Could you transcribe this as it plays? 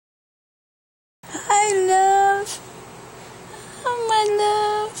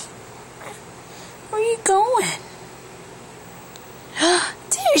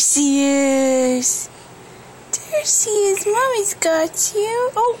she is. There she is. Mommy's got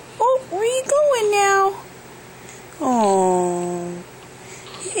you. Oh, where you going now? Oh,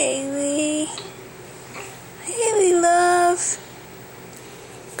 Haley. Haley, love.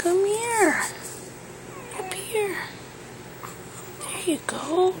 Come here. Up here. There you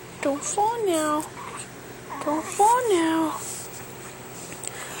go. Don't fall now. Don't fall now.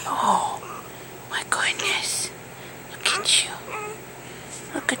 Oh, my goodness. Look at you.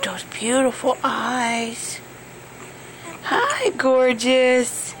 Look at those beautiful eyes. Hi,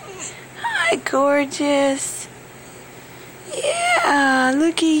 gorgeous. Hi, gorgeous. Yeah,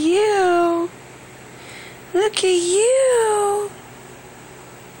 look at you. Look at you.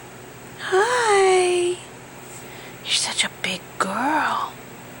 Hi. You're such a big girl.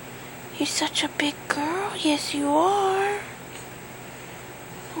 You're such a big girl. Yes, you are.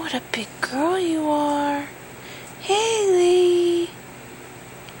 What a big girl you are. Haley.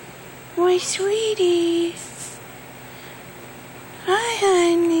 My sweetie. Hi,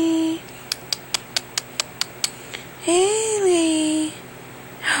 honey. Haley.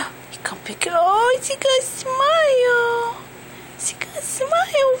 You come pick it. Oh, she got a smile. She got a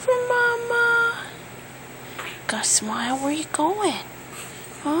smile from Mama. Got a smile. Where you going?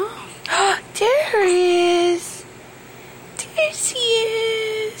 Huh? There he is. There she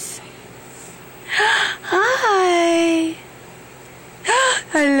is. Hi.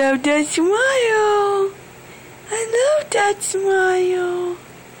 I love that smile. I love that smile.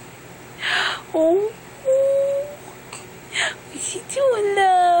 Oh, what's she doing,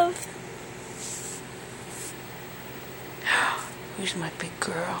 love? Who's my big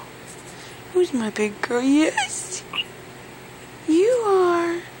girl? Who's my big girl? Yes. You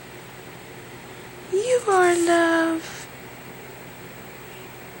are. You are, love.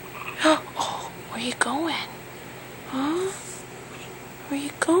 Oh, where you going? Huh? Where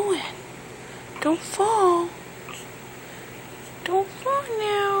you going? Don't fall. Don't fall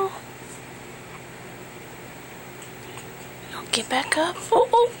now. No, get back up.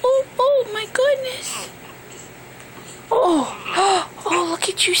 Oh, my goodness. Oh, look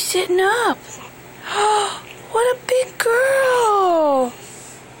at you sitting up. What a big girl.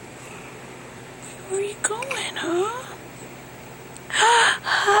 Where are you going, huh?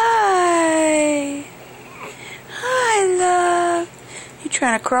 Hi. Hi, love. You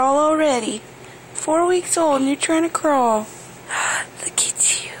trying to crawl already? 4 weeks old and you're trying to crawl. Look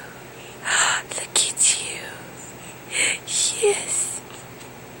at you. Look at you. Yes.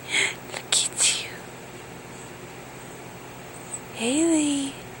 Look at you.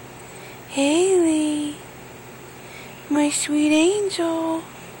 Haley. Haley. My sweet angel.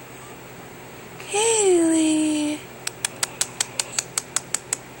 Haley.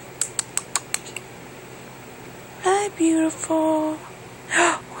 Hi, beautiful.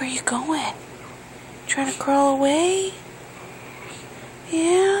 Where are you going? Trying to crawl away?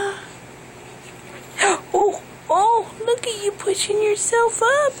 Yeah. Oh, look at you pushing yourself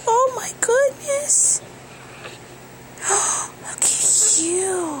up. Oh, my goodness. Look at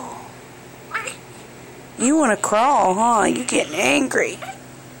you. You want to crawl, huh? You're getting angry.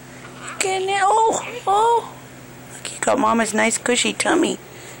 Oh. Look, you got Mama's nice cushy tummy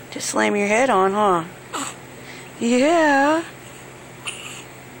to slam your head on, huh? Yeah.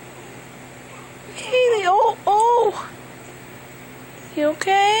 Haley, oh. You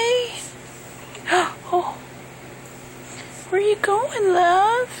okay? Oh. Where you going,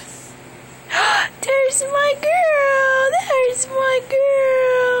 love? There's my girl. There's my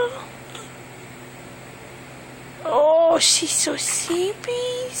girl. Oh, she's so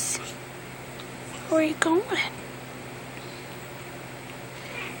sleepy. Where are you going?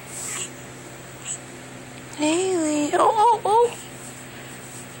 Haley. Oh.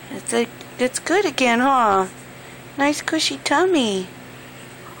 It's good again, huh? Nice cushy tummy.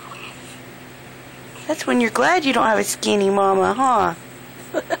 That's when you're glad you don't have a skinny mama, huh?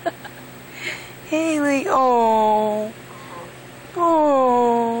 Haley, oh.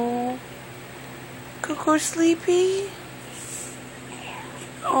 Coco sleepy?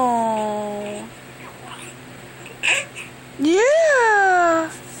 Oh.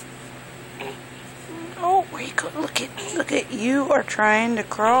 Yeah. Oh, where you go? Look at you are trying to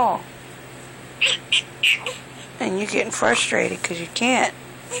crawl. And you're getting frustrated because you can't.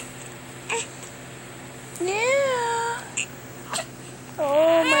 Yeah.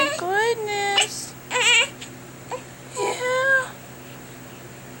 Oh my goodness. Yeah.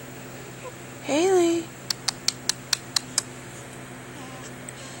 Haley.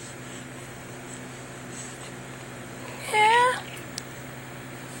 Yeah.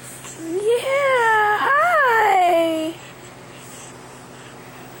 Yeah. Hi.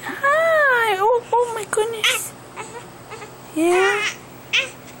 Yeah?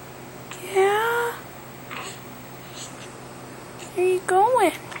 Yeah? Where are you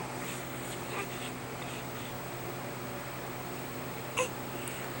going?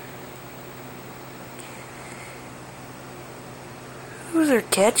 Who's are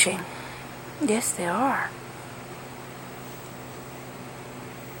catching? Yes, they are.